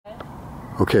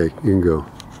Okay, you can go.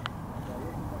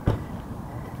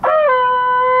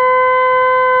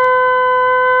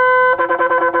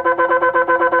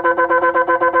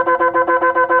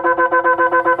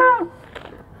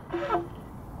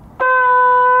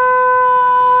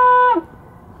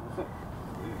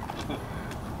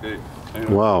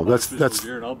 Wow, that's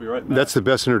the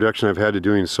best introduction I've had to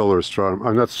doing solar astronomy.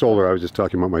 I'm not solar, I was just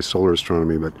talking about my solar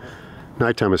astronomy, but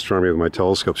nighttime astronomy with my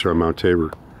telescopes here on Mount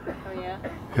Tabor. Oh yeah?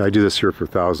 Yeah, I do this here for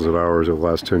thousands of hours over the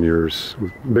last 10 years,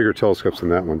 with bigger telescopes than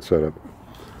that one set up. Oh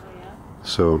yeah?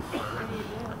 So, What do you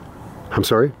do? I'm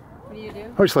sorry? What do you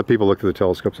do? I just let people look at the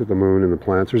telescopes at the moon and the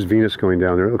planets. There's Venus going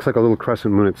down there. It looks like a little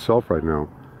crescent moon itself right now.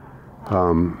 I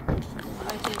can't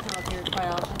come up here quite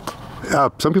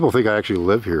often. Some people think I actually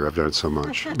live here. I've done it so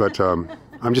much. But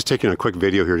I'm just taking a quick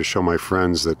video here to show my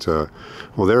friends that,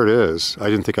 well, there it is. I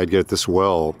didn't think I'd get it this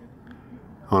well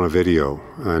on a video.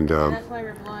 And That's why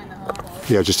we're blowing the whole hole.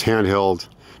 yeah, just handheld.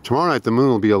 Tomorrow night the moon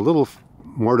will be a little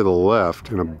more to the left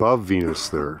and above Venus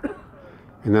there.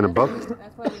 And then above...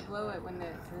 That's why we blow it when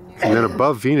it's near. And then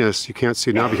above Venus, you can't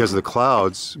see it now because of the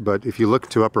clouds, but if you look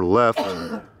to upper left,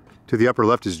 to the upper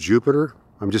left is Jupiter.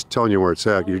 I'm just telling you where it's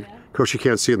at. Of course, you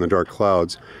can't see it in the dark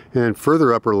clouds. And then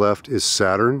further upper left is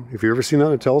Saturn. Have you ever seen that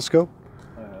on a telescope?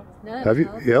 Have you?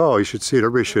 Yeah, oh, you should see it.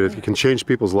 Everybody should. If you can change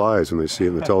people's lives when they see it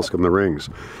in the telescope in the rings.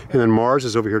 And then Mars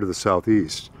is over here to the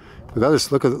southeast. But that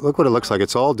is, look what it looks like.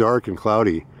 It's all dark and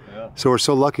cloudy. So we're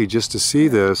so lucky just to see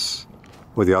this.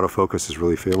 Well, the autofocus is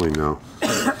really failing now.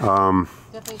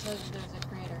 Definitely shows that there's a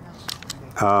creator,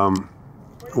 huh?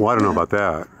 Well, I don't know about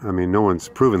that. I mean, no one's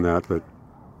proven that, but